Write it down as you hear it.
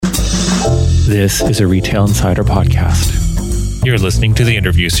This is a Retail Insider podcast. You're listening to the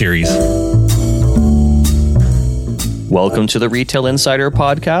interview series. Welcome to the Retail Insider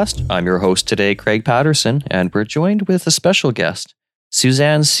podcast. I'm your host today, Craig Patterson, and we're joined with a special guest,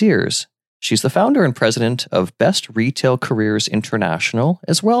 Suzanne Sears. She's the founder and president of Best Retail Careers International,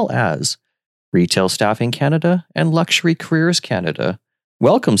 as well as Retail Staffing Canada and Luxury Careers Canada.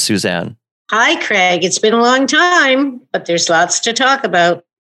 Welcome, Suzanne. Hi, Craig. It's been a long time, but there's lots to talk about.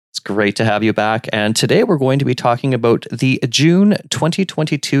 It's great to have you back. And today we're going to be talking about the June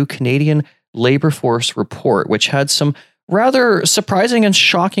 2022 Canadian Labor Force Report, which had some rather surprising and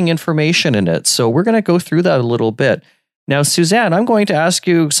shocking information in it. So we're going to go through that a little bit. Now, Suzanne, I'm going to ask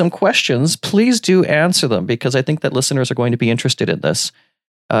you some questions. Please do answer them because I think that listeners are going to be interested in this.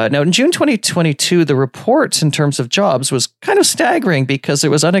 Now, in June 2022, the report in terms of jobs was kind of staggering because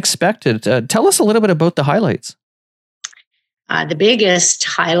it was unexpected. Tell us a little bit about the highlights. The biggest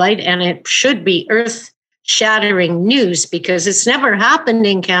highlight, and it should be earth-shattering news because it's never happened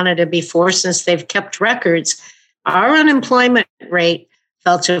in Canada before since they've kept records. Our unemployment rate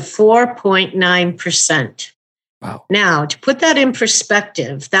fell to 4.9%. Wow. Now, to put that in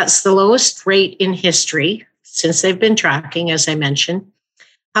perspective, that's the lowest rate in history since they've been tracking, as I mentioned.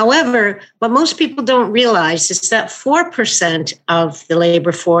 However, what most people don't realize is that 4% of the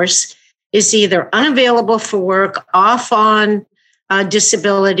labor force is either unavailable for work, off on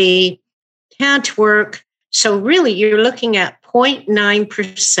disability, can't work. So really, you're looking at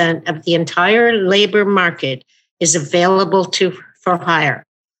 0.9% of the entire labor market is available for hire.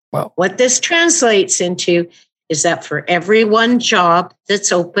 Wow. What this translates into is that for every one job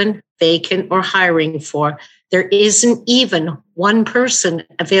that's open, vacant, or hiring for, there isn't even one person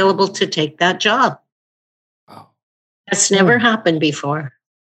available to take that job. Wow. That's never happened before.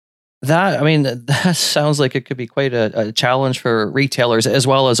 That sounds like it could be quite a challenge for retailers as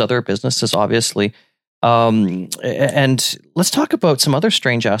well as other businesses, obviously. And let's talk about some other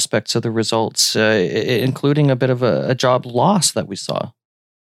strange aspects of the results, including a bit of a job loss that we saw.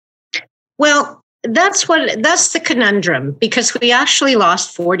 Well, that's the conundrum, because we actually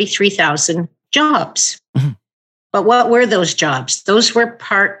lost 43,000 jobs. Mm-hmm. But what were those jobs? Those were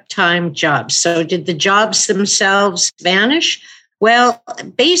part-time jobs. So did the jobs themselves vanish? Well,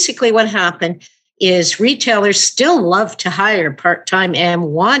 basically what happened is retailers still love to hire part-time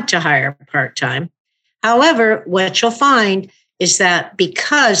and want to hire part-time. However, what you'll find is that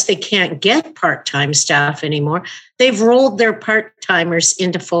because they can't get part-time staff anymore, they've rolled their part-timers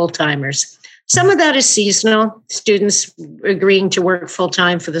into full-timers. Some of that is seasonal, students agreeing to work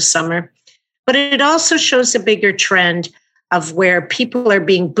full-time for the summer. But it also shows a bigger trend of where people are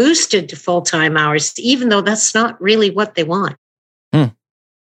being boosted to full-time hours, even though that's not really what they want.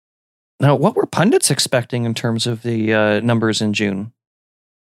 Now, what were pundits expecting in terms of the numbers in June?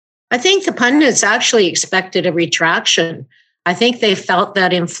 I think the pundits actually expected a retraction. I think they felt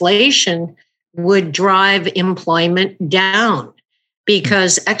that inflation would drive employment down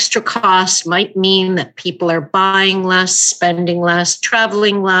because extra costs might mean that people are buying less, spending less,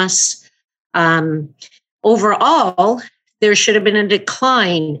 traveling less. Overall, there should have been a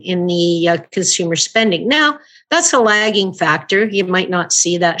decline in the consumer spending. Now, that's a lagging factor. You might not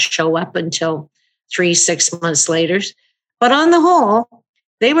see that show up until 3-6 months later. But on the whole,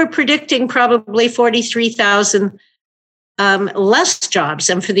 they were predicting probably 43,000 less jobs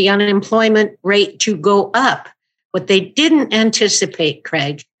and for the unemployment rate to go up. What they didn't anticipate,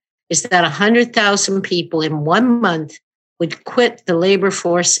 Craig, is that 100,000 people in 1 month would quit the labor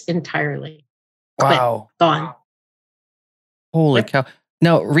force entirely. Wow. Gone. Holy cow.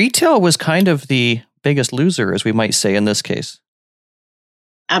 Now, retail was kind of the biggest loser, as we might say in this case.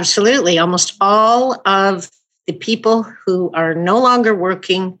 Absolutely. Almost all of the people who are no longer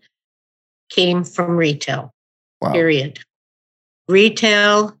working came from retail. Wow. Period.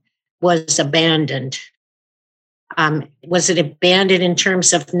 Retail was abandoned. Was it abandoned in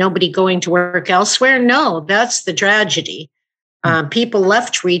terms of nobody going to work elsewhere? No, that's the tragedy. People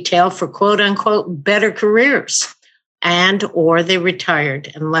left retail for quote unquote better careers and or they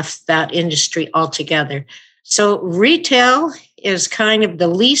retired and left that industry altogether. So retail is kind of the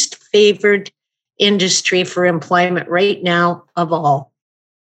least favored industry for employment right now of all.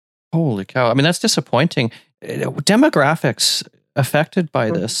 Holy cow. I mean, that's disappointing. Demographics affected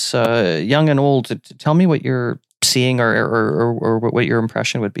by this, young and old. Tell me what you're seeing or what your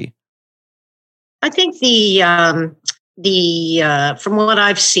impression would be. I think from what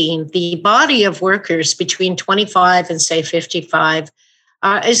I've seen, the body of workers between 25 and say 55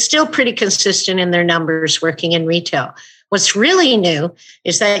 is still pretty consistent in their numbers working in retail. What's really new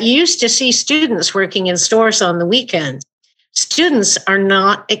is that you used to see students working in stores on the weekends. Students are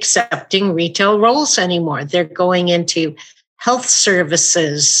not accepting retail roles anymore. They're going into health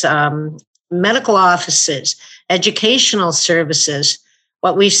services, medical offices, educational services.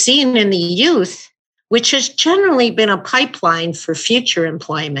 What we've seen in the youth, which has generally been a pipeline for future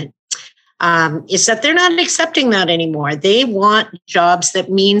employment, is that they're not accepting that anymore. They want jobs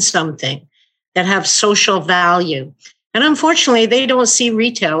that mean something, that have social value. And unfortunately, they don't see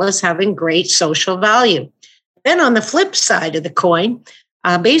retail as having great social value. Then on the flip side of the coin,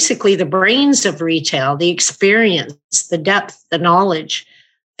 basically the brains of retail, the experience, the depth, the knowledge,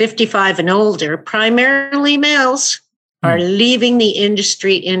 55 and older, primarily males, are leaving the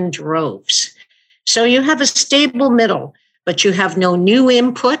industry in droves. So you have a stable middle, but you have no new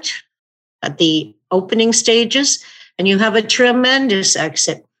input at the opening stages, and you have a tremendous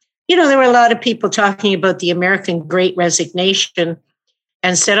exit. You know, there were a lot of people talking about the American Great Resignation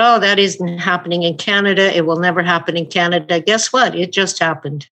and said, oh, that isn't happening in Canada. It will never happen in Canada. Guess what? It just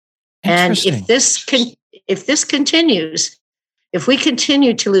happened. And if this continues, if we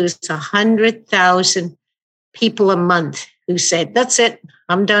continue to lose 100,000 people a month who say, that's it,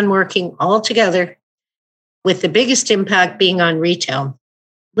 I'm done working altogether, with the biggest impact being on retail,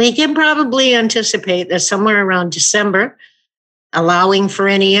 we can probably anticipate that somewhere around December, allowing for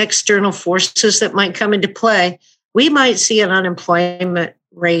any external forces that might come into play, we might see an unemployment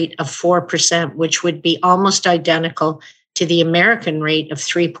rate of 4%, which would be almost identical to the American rate of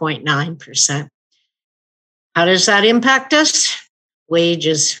 3.9%. How does that impact us?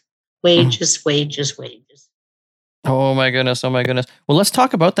 Wages. Oh my goodness. Well, let's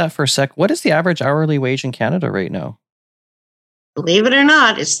talk about that for a sec. What is the average hourly wage in Canada right now? Believe it or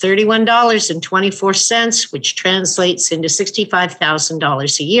not, it's $31.24, which translates into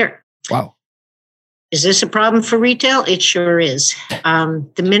 $65,000 a year. Wow. Is this a problem for retail? It sure is.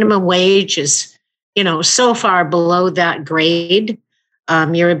 The minimum wage is, so far below that grade.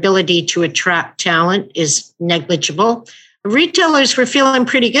 Your ability to attract talent is negligible. Retailers were feeling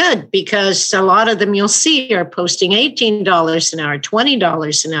pretty good because a lot of them you'll see are posting $18 an hour,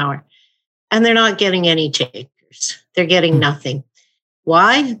 $20 an hour, and they're not getting any takers. They're getting nothing.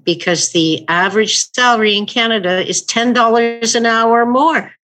 Why? Because the average salary in Canada is $10 an hour or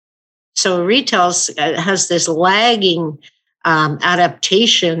more. So retail has this lagging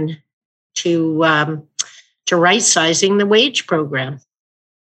adaptation to right-sizing the wage program.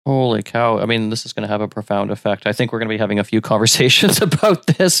 Holy cow. I mean, this is going to have a profound effect. I think we're going to be having a few conversations about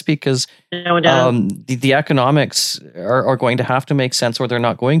this because no doubt. The economics are going to have to make sense or they're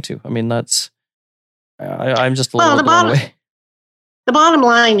not going to. I mean, I'm just a little blown away. The bottom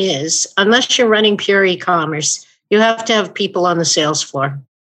line is, unless you're running pure e-commerce, you have to have people on the sales floor at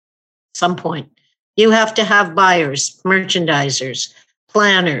some point. You have to have buyers, merchandisers,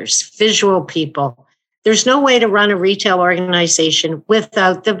 planners, visual people. There's no way to run a retail organization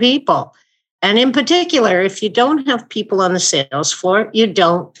without the people. And in particular, if you don't have people on the sales floor, you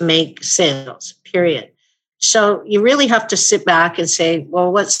don't make sales, period. So you really have to sit back and say,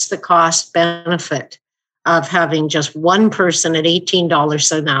 well, what's the cost benefit of having just one person at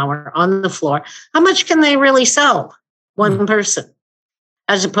 $18 an hour on the floor? How much can they really sell? One person.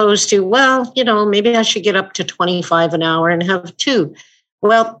 As opposed to, well, maybe I should get up to 25 an hour and have two.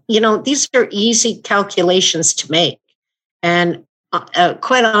 Well, these are easy calculations to make. And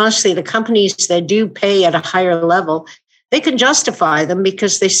quite honestly, the companies that do pay at a higher level, they can justify them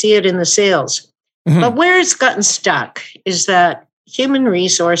because they see it in the sales. Mm-hmm. But where it's gotten stuck is that human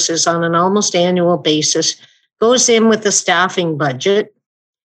resources on an almost annual basis goes in with the staffing budget.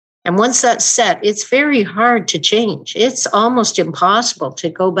 And once that's set, it's very hard to change. It's almost impossible to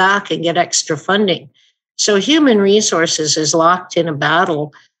go back and get extra funding. So human resources is locked in a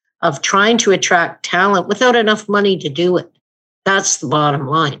battle of trying to attract talent without enough money to do it. That's the bottom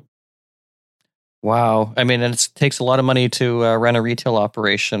line. Wow. I mean, it takes a lot of money to run a retail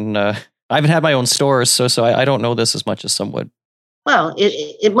operation. I haven't had my own stores, so I don't know this as much as some would. Well,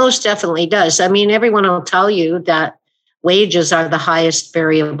 it most definitely does. I mean, everyone will tell you that wages are the highest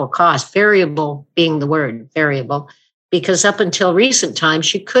variable cost, variable being the word, variable, because up until recent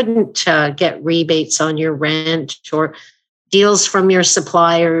times, you couldn't get rebates on your rent or deals from your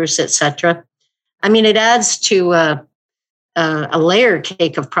suppliers, etc. I mean, it adds to a layer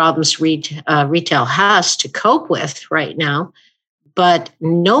cake of problems retail has to cope with right now, but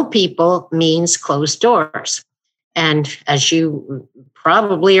no people means closed doors. And as you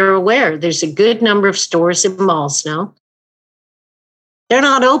probably are aware, there's a good number of stores in malls now. They're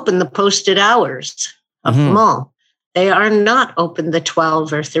not open the posted hours of the mall. They are not open the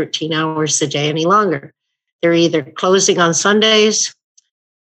 12 or 13 hours a day any longer. They're either closing on Sundays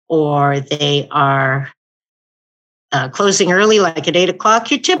or they are closing early, like at 8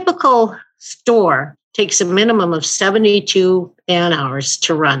 o'clock, your typical store takes a minimum of 72 man hours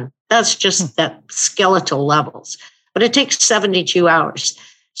to run. That's just that skeletal levels, but it takes 72 hours.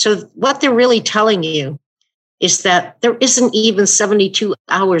 So what they're really telling you is that there isn't even 72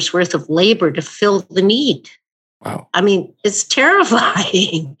 hours worth of labor to fill the need. Wow. I mean, it's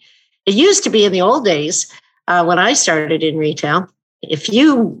terrifying. It used to be in the old days when I started in retail, if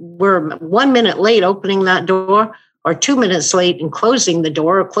you were 1 minute late opening that door or 2 minutes late in closing the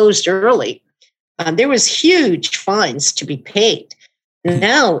door or closed early, there was huge fines to be paid.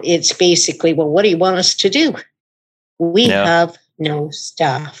 Now it's basically, well, what do you want us to do? We have no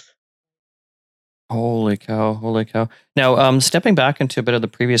staff. Holy cow. Holy cow. Now, stepping back into a bit of the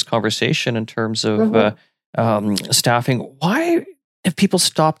previous conversation in terms of staffing, why have people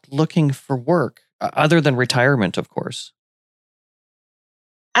stopped looking for work other than retirement, of course?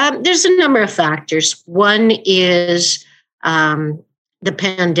 There's a number of factors. One is the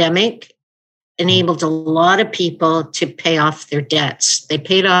pandemic enabled a lot of people to pay off their debts. They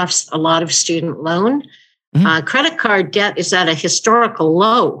paid off a lot of student loan. Credit card debt is at a historical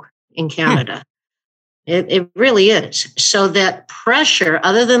low in Canada. It really is. So that pressure,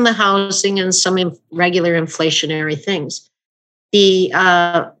 other than the housing and some regular inflationary things,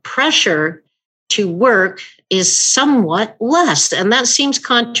 the pressure to work is somewhat less. And that seems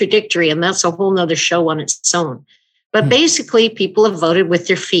contradictory. And that's a whole nother show on its own. But basically, people have voted with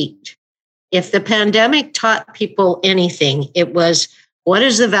their feet. If the pandemic taught people anything, it was, what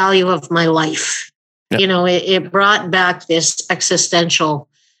is the value of my life? Yep. You know, it brought back this existential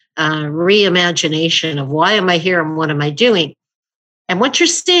reimagination of why am I here and what am I doing? And what you're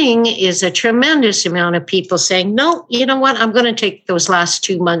seeing is a tremendous amount of people saying, no, you know what? I'm going to take those last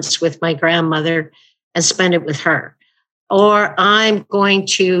 2 months with my grandmother and spend it with her. Or I'm going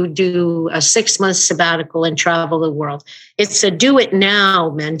to do a 6-month sabbatical and travel the world. It's a do it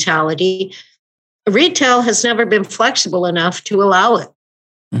now mentality. Retail has never been flexible enough to allow it.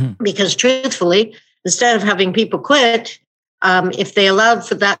 Because truthfully, instead of having people quit, if they allowed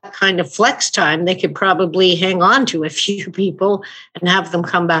for that kind of flex time, they could probably hang on to a few people and have them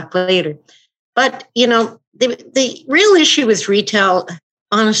come back later. But, you know, the real issue with retail,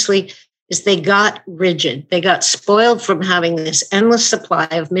 honestly, is they got rigid. They got spoiled from having this endless supply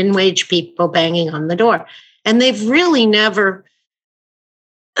of min-wage people banging on the door. And they've really never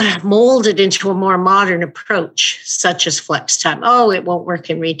molded into a more modern approach, such as flex time. Oh, it won't work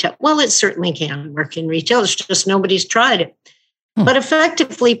in retail. Well, it certainly can work in retail. It's just nobody's tried it. But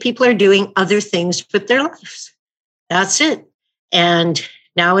effectively, people are doing other things with their lives. That's it. And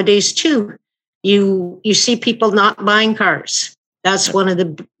nowadays, too, you see people not buying cars. That's one of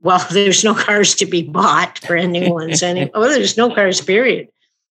the, well, there's no cars to be bought, brand new ones. Oh, there's no cars, period.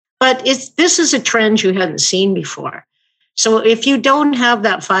 But this is a trend you hadn't seen before. So if you don't have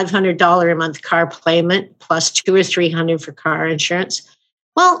that $500 a month car payment plus $200 or $300 for car insurance,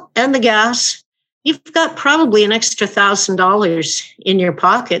 well, and the gas, you've got probably an extra $1,000 in your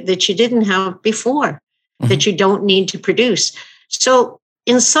pocket that you didn't have before, that you don't need to produce. So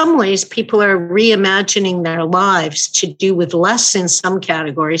in some ways, people are reimagining their lives to do with less in some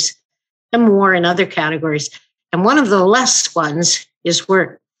categories and more in other categories. And one of the less ones is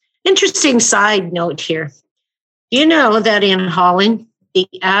work. Interesting side note here. You know that in Holland, the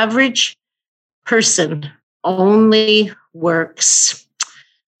average person only works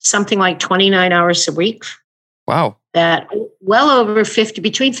something like 29 hours a week. Wow. That well over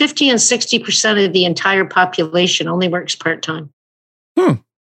between 50 and 60% of the entire population only works part-time.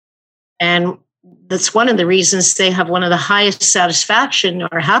 And that's one of the reasons they have one of the highest satisfaction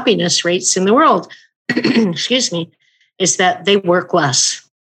or happiness rates in the world, excuse me, is that they work less.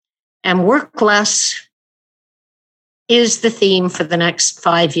 And work less is the theme for the next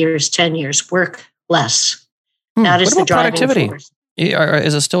 5 years, 10 years, work less. That is the driving productivity? Force.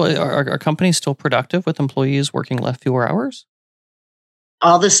 Are companies still productive with employees working fewer hours?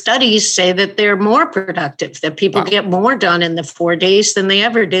 All the studies say that they're more productive, that people get more done in the 4 days than they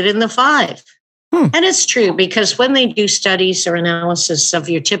ever did in the 5. And it's true, because when they do studies or analysis of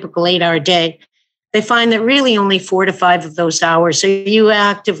your typical 8-hour day, they find that really only 4 to 5 of those hours are you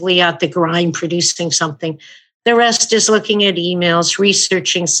actively at the grind producing something. The rest is looking at emails,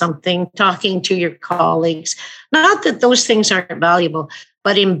 researching something, talking to your colleagues. Not that those things aren't valuable,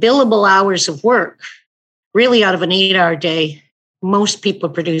 but in billable hours of work, really out of an 8-hour day, most people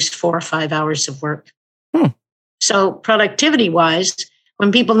produce 4 or 5 hours of work. So productivity-wise,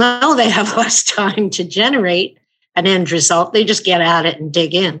 when people know they have less time to generate an end result, they just get at it and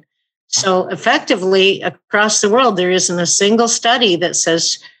dig in. So effectively, across the world, there isn't a single study that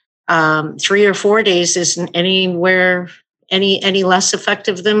says 3 or 4 days isn't anywhere any less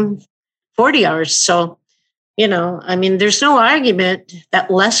effective than 40 hours. So, there's no argument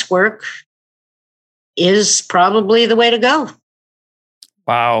that less work is probably the way to go.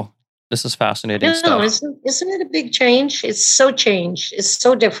 Wow. This is fascinating stuff. Isn't it a big change? It's so changed. It's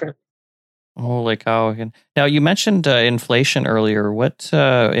so different. Holy cow. Now, you mentioned inflation earlier. What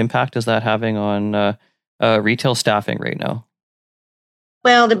impact is that having on retail staffing right now?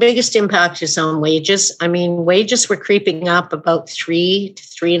 Well, the biggest impact is on wages. Wages were creeping up about 3 to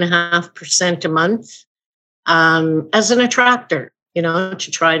 3.5% a month as an attractor, to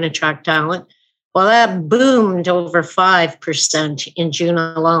try and attract talent. Well, that boomed over 5% in June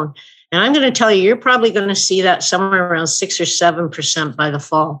alone. And I'm going to tell you, you're probably going to see that somewhere around 6 or 7% by the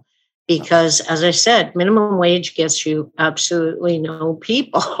fall. Because, as I said, minimum wage gets you absolutely no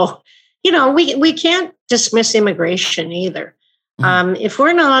people. We can't dismiss immigration either.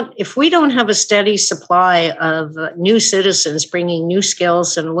 If we don't have a steady supply of new citizens bringing new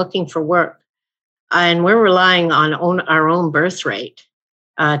skills and looking for work, and we're relying on our own birth rate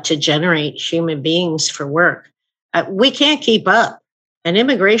to generate human beings for work, we can't keep up. And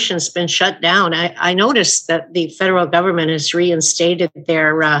immigration's been shut down. I noticed that the federal government has reinstated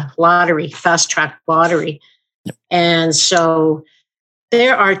their fast track lottery. Yep. And so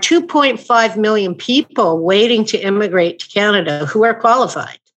there are 2.5 million people waiting to immigrate to Canada who are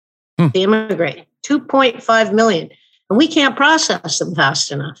qualified to immigrate. 2.5 million. And we can't process them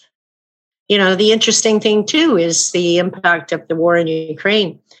fast enough. The interesting thing, too, is the impact of the war in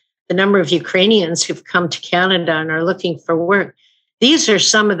Ukraine. The number of Ukrainians who've come to Canada and are looking for work. These are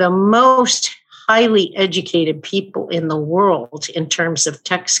some of the most highly educated people in the world in terms of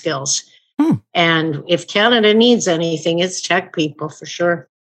tech skills. And if Canada needs anything, it's tech people for sure.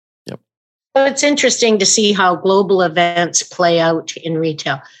 Yep. So it's interesting to see how global events play out in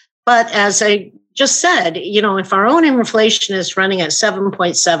retail. But as I just said, if our own inflation is running at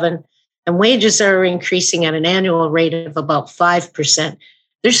 7.7 and wages are increasing at an annual rate of about 5%,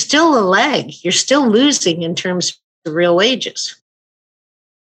 there's still a lag. You're still losing in terms of real wages.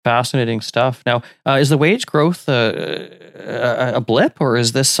 Fascinating stuff. Now, is the wage growth a blip, or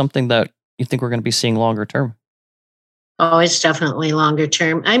is this something that you think we're going to be seeing longer term? Oh, it's definitely longer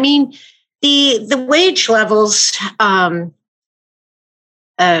term. The wage levels,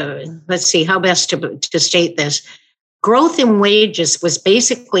 let's see how best to state this. Growth in wages was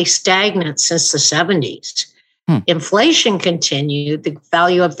basically stagnant since the 70s. Inflation continued, the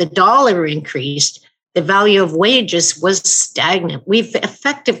value of the dollar increased, the value of wages was stagnant. We've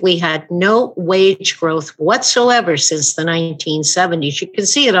effectively had no wage growth whatsoever since the 1970s. You can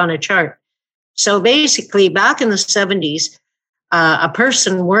see it on a chart. So basically, back in the 70s, a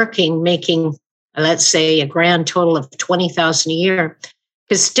person making, let's say, a grand total of $20,000 a year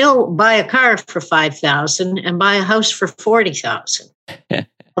could still buy a car for $5,000 and buy a house for $40,000.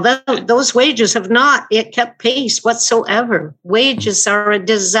 Well, those wages have not yet kept pace whatsoever. Wages are a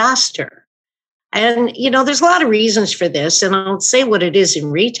disaster. And, there's a lot of reasons for this, and I'll say what it is in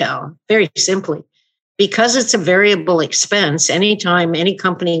retail, very simply. Because it's a variable expense, anytime any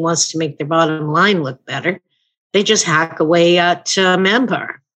company wants to make their bottom line look better, they just hack away at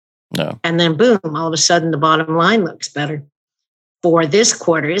manpower. No. And then boom, all of a sudden the bottom line looks better. For this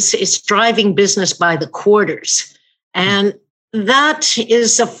quarter, it's driving business by the quarters. And that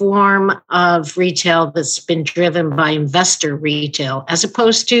is a form of retail that's been driven by investor retail as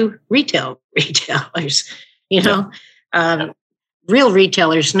opposed to retailers. Real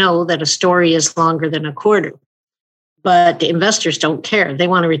retailers know that a story is longer than a quarter, but investors don't care. They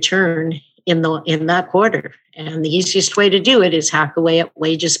want a return in that quarter. And the easiest way to do it is hack away at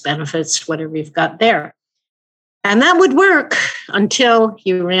wages, benefits, whatever you've got there. And that would work until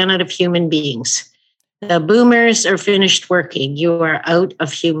you ran out of human beings. The boomers are finished working. You are out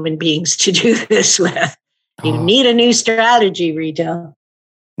of human beings to do this with. You need a new strategy, retail.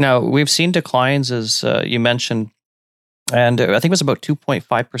 Now, we've seen declines, as you mentioned, and I think it was about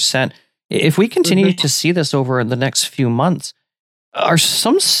 2.5%. If we continue to see this over the next few months, are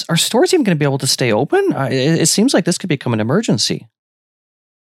stores even going to be able to stay open? It seems like this could become an emergency.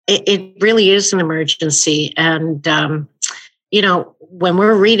 It really is an emergency. And, when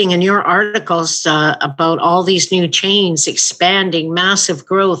we're reading in your articles about all these new chains expanding, massive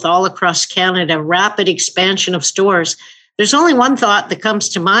growth all across Canada, rapid expansion of stores, there's only one thought that comes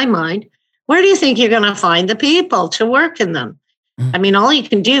to my mind. Where do you think you're going to find the people to work in them? All you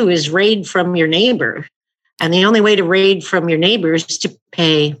can do is raid from your neighbor. And the only way to raid from your neighbor is to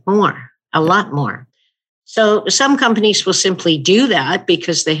pay more, a lot more. So some companies will simply do that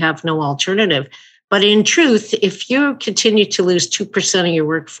because they have no alternative. But in truth, if you continue to lose 2% of your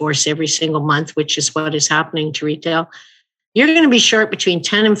workforce every single month, which is what is happening to retail, you're going to be short between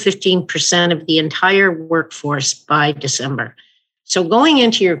 10 and 15% of the entire workforce by December. So going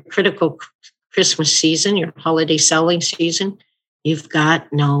into your critical Christmas season, your holiday selling season, you've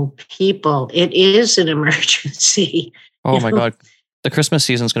got no people. It is an emergency. Oh my God. The Christmas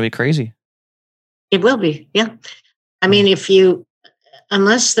season is going to be crazy. It will be. Yeah. I mean,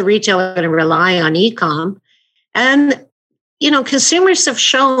 unless the retailer are going to rely on e-com, and, consumers have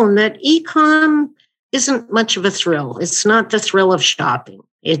shown that e-com isn't much of a thrill. It's not the thrill of shopping.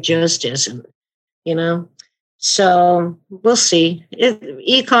 It just isn't, So we'll see.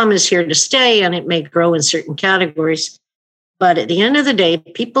 E-com is here to stay, and it may grow in certain categories. But at the end of the day,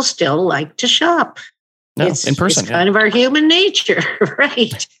 people still like to shop. No, in person. It's kind of our human nature,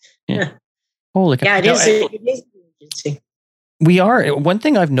 right? Yeah. Holy cow. Yeah, it is an emergency. We are. One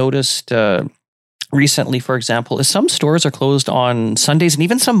thing I've noticed recently, for example, is some stores are closed on Sundays and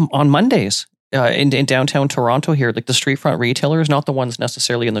even some on Mondays in downtown Toronto here. Like the street front retailers, not the ones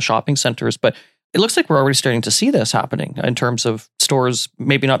necessarily in the shopping centers, but it looks like we're already starting to see this happening in terms of stores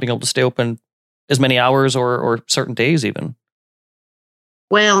maybe not being able to stay open as many hours or certain days even.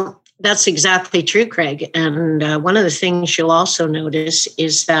 Well, that's exactly true, Craig. And one of the things you'll also notice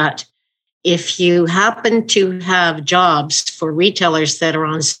is that if you happen to have jobs for retailers that are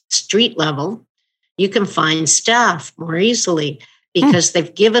on street level, you can find staff more easily because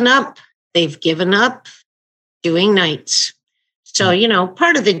they've given up doing nights. So,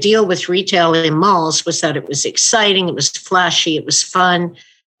 part of the deal with retail in malls was that it was exciting, it was flashy, it was fun,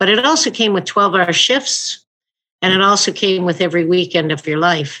 but it also came with 12-hour shifts, and it also came with every weekend of your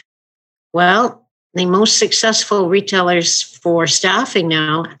life. Well, the most successful retailers for staffing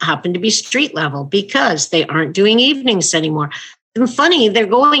now happen to be street level because they aren't doing evenings anymore. And funny, they're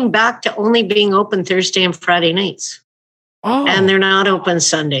going back to only being open Thursday and Friday nights. Oh. And they're not open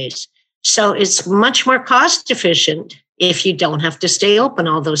Sundays. So it's much more cost efficient if you don't have to stay open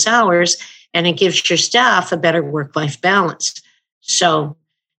all those hours, and it gives your staff a better work-life balance. So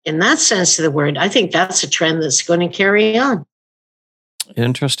in that sense of the word, I think that's a trend that's going to carry on.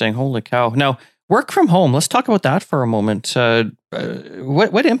 Interesting. Holy cow. Now, work from home. Let's talk about that for a moment.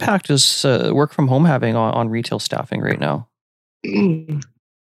 What impact is work from home having on retail staffing right now? The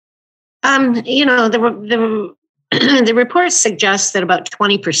reports suggest that about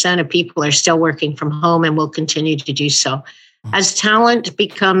 20% of people are still working from home and will continue to do so. As talent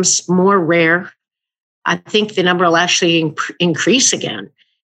becomes more rare, I think the number will actually increase again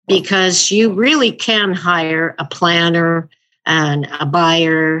because you really can hire a planner and a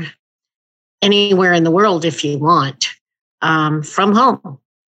buyer anywhere in the world if you want from home.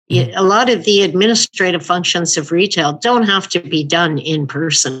 A lot of the administrative functions of retail don't have to be done in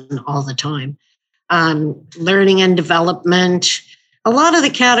person all the time. Learning and development, a lot of the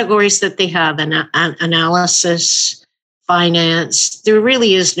categories that they have, analysis, finance, there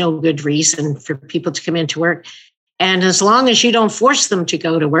really is no good reason for people to come into work. And as long as you don't force them to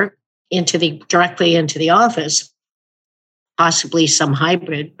go to work directly into the office, possibly some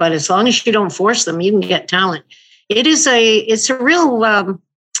hybrid, but as long as you don't force them, you can get talent. It's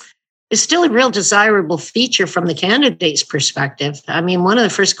still a real desirable feature from the candidate's perspective. I mean, one of the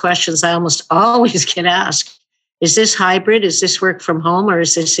first questions I almost always get asked, is this hybrid? Is this work from home or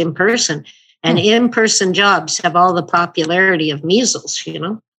is this in person? And in-person jobs have all the popularity of measles,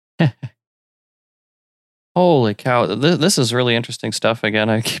 Holy cow. This is really interesting stuff. Again,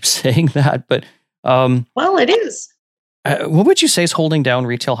 I keep saying that, but... well, it is. What would you say is holding down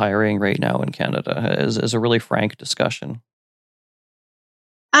retail hiring right now in Canada as a really frank discussion?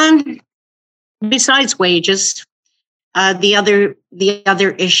 Besides wages, the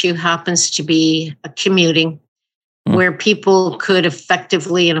other issue happens to be commuting, where people could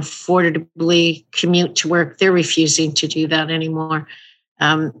effectively and affordably commute to work. They're refusing to do that anymore.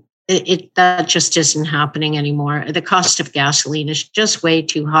 That just isn't happening anymore. The cost of gasoline is just way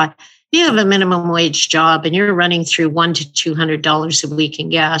too high. You have a minimum wage job and you're running through $100 to $200 a week in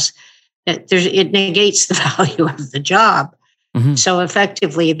gas. It negates the value of the job. Mm-hmm. So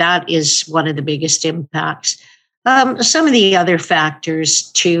effectively, that is one of the biggest impacts. Some of the other factors,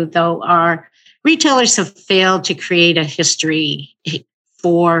 too, though, are retailers have failed to create a history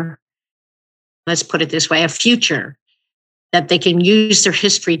for, let's put it this way, a future that they can use their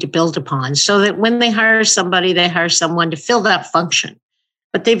history to build upon so that when they hire somebody, they hire someone to fill that function.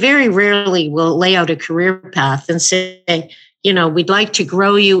 But they very rarely will lay out a career path and say, we'd like to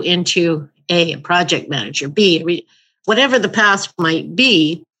grow you into A, a project manager, B, whatever the path might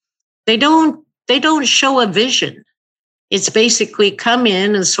be. They don't show a vision. It's basically come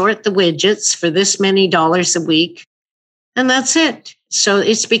in and sort the widgets for this many dollars a week, and that's it. So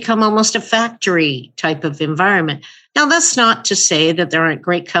it's become almost a factory type of environment. Now, that's not to say that there aren't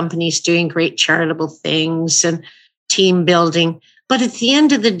great companies doing great charitable things and team building, but at the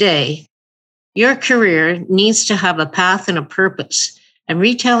end of the day, your career needs to have a path and a purpose. And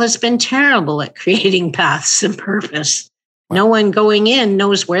retail has been terrible at creating paths and purpose. No one going in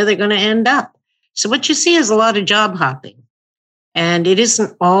knows where they're going to end up. So what you see is a lot of job hopping. And it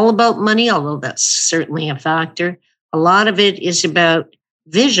isn't all about money, although that's certainly a factor. A lot of it is about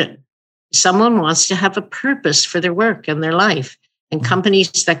vision. Someone wants to have a purpose for their work and their life. And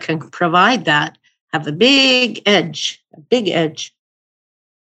companies that can provide that have a big edge,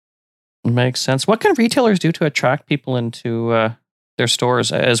 Makes sense. What can retailers do to attract people into their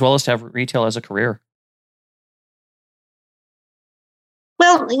stores, as well as to have retail as a career?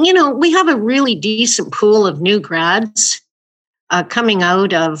 Well, we have a really decent pool of new grads coming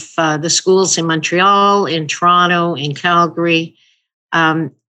out of the schools in Montreal, in Toronto, in Calgary.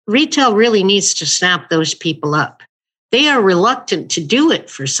 Retail really needs to snap those people up. They are reluctant to do it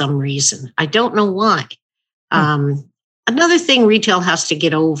for some reason. I don't know why. Another thing retail has to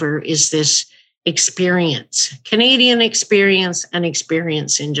get over is this experience, Canadian experience and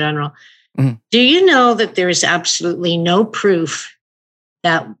experience in general. Mm-hmm. Do you know that there is absolutely no proof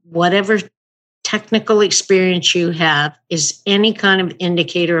that whatever technical experience you have is any kind of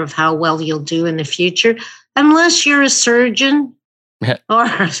indicator of how well you'll do in the future, unless you're a surgeon or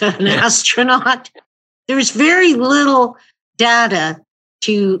an astronaut? There's very little data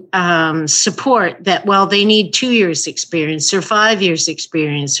to support that, well, they need 2 years experience or 5 years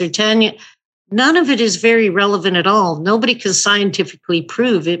experience or 10 years. None of it is very relevant at all. Nobody can scientifically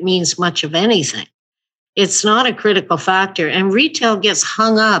prove it means much of anything. It's not a critical factor. And retail gets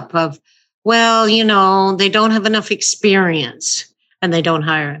hung up of, well, they don't have enough experience and they don't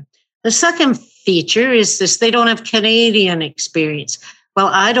hire them. The second feature is this: they don't have Canadian experience. Well,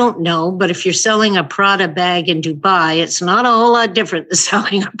 I don't know, but if you're selling a Prada bag in Dubai, it's not a whole lot different than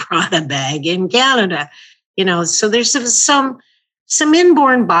selling a Prada bag in Canada. So there's some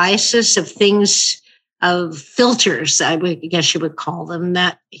inborn biases of things, of filters, guess you would call them,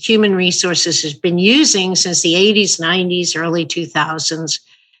 that human resources has been using since the 80s, 90s, early 2000s,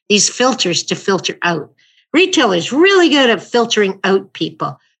 these filters to filter out. Retail is really good at filtering out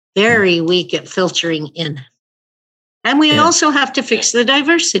people, very weak at filtering in. And we also have to fix the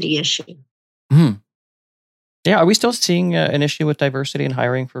diversity issue. Mm-hmm. Yeah, are we still seeing an issue with diversity in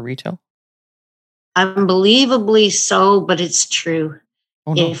hiring for retail? Unbelievably so, but it's true.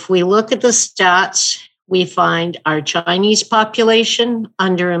 Oh, no. If we look at the stats, we find our Chinese population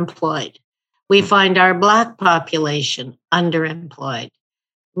underemployed. We find our Black population underemployed.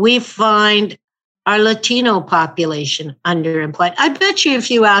 We find our Latino population underemployed. I bet you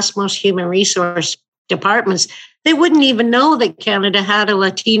if you ask most human resource departments, they wouldn't even know that Canada had a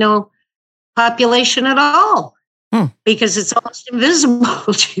Latino population at all because it's almost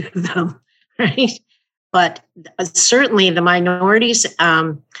invisible to them, right? But certainly the minorities,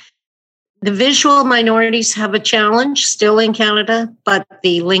 the visual minorities have a challenge still in Canada, but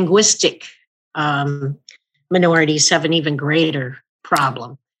the linguistic minorities have an even greater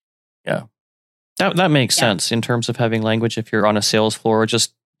problem. Yeah, that makes sense in terms of having language if you're on a sales floor or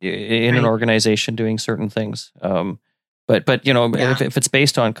just in an organization doing certain things. But if it's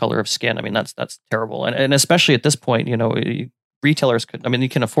based on color of skin, I mean, that's terrible. And especially at this point, retailers you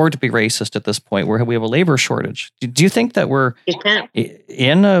can afford to be racist at this point where we have a labor shortage. Do you think that we're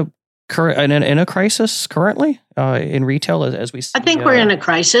in a crisis currently in retail as we see? I think we're in a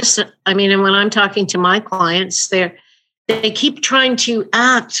crisis. I mean, and when I'm talking to my clients, they keep trying to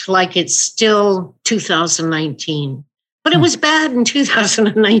act like it's still 2019. But it was bad in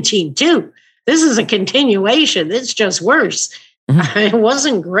 2019 too. This is a continuation. It's just worse. Mm-hmm. It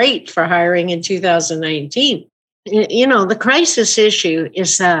wasn't great for hiring in 2019. The crisis issue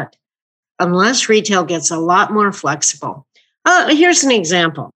is that unless retail gets a lot more flexible. Here's an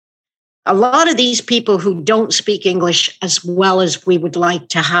example. A lot of these people who don't speak English as well as we would like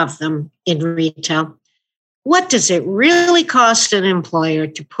to have them in retail, what does it really cost an employer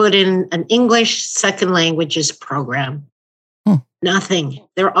to put in an English second languages program? Nothing.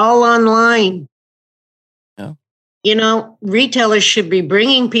 They're all online. Yeah. Retailers should be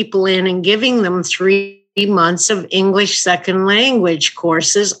bringing people in and giving them 3 months of English second language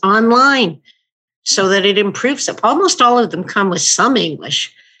courses online so that it improves it. Almost all of them come with some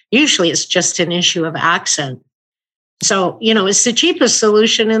English. Usually it's just an issue of accent. So, it's the cheapest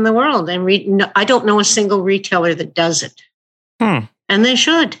solution in the world. And I don't know a single retailer that does it. And they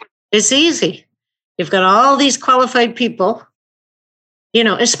should. It's easy. You've got all these qualified people,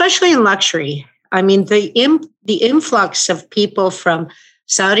 especially in luxury. I mean, the influx of people from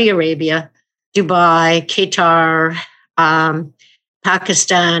Saudi Arabia, Dubai, Qatar,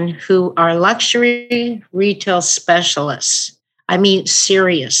 Pakistan, who are luxury retail specialists. I mean,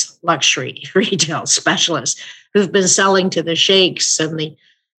 serious luxury retail specialists who've been selling to the sheikhs and the,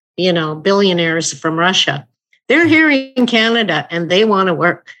 billionaires from Russia. They're here in Canada and they want to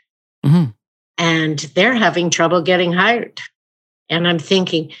work. Mm-hmm. And they're having trouble getting hired. And I'm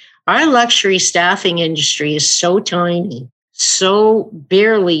thinking, our luxury staffing industry is so tiny, so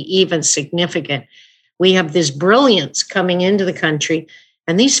barely even significant. We have this brilliance coming into the country,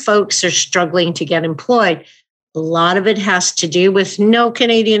 and these folks are struggling to get employed. A lot of it has to do with no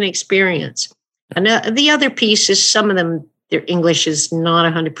Canadian experience. And the other piece is some of them, their English is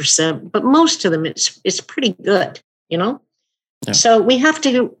not 100%, but most of them, it's pretty good, Yeah. So we have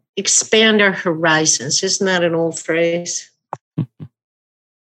to expand our horizons. Isn't that an old phrase?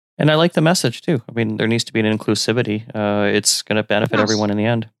 And I like the message too. I mean, there needs to be an inclusivity. It's going to benefit everyone in the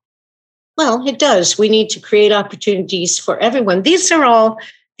end. Well, it does. We need to create opportunities for everyone. These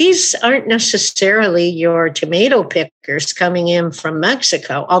aren't necessarily your tomato pickers coming in from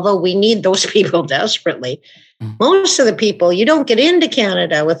Mexico, although we need those people desperately. Most of the people, you don't get into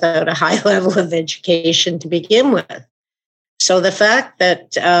Canada without a high level of education to begin with. So the fact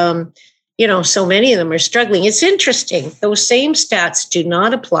that, so many of them are struggling, it's interesting. Those same stats do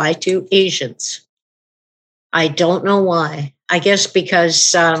not apply to Asians. I don't know why. I guess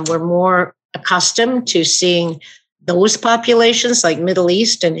because we're more accustomed to seeing those populations like Middle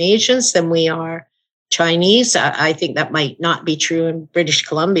East and Asians than we are Chinese. I think that might not be true in British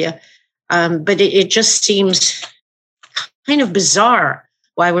Columbia. But it just seems kind of bizarre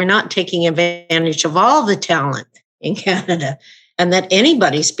why we're not taking advantage of all the talent in Canada and that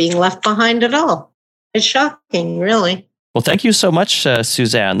anybody's being left behind at all. It's shocking, really. Well, thank you so much,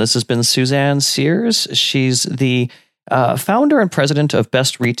 Suzanne. This has been Suzanne Sears. She's the founder and president of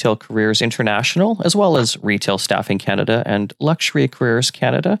Best Retail Careers International, as well as Retail Staffing Canada and Luxury Careers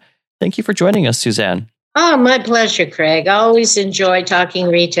Canada. Thank you for joining us, Suzanne. Oh, my pleasure, Craig. I always enjoy talking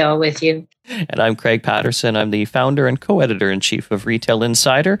retail with you. And I'm Craig Patterson. I'm the founder and co-editor-in-chief of Retail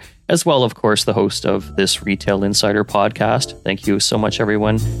Insider, as well, of course, the host of this Retail Insider podcast. Thank you so much,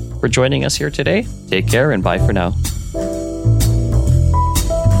 everyone, for joining us here today. Take care and bye for now.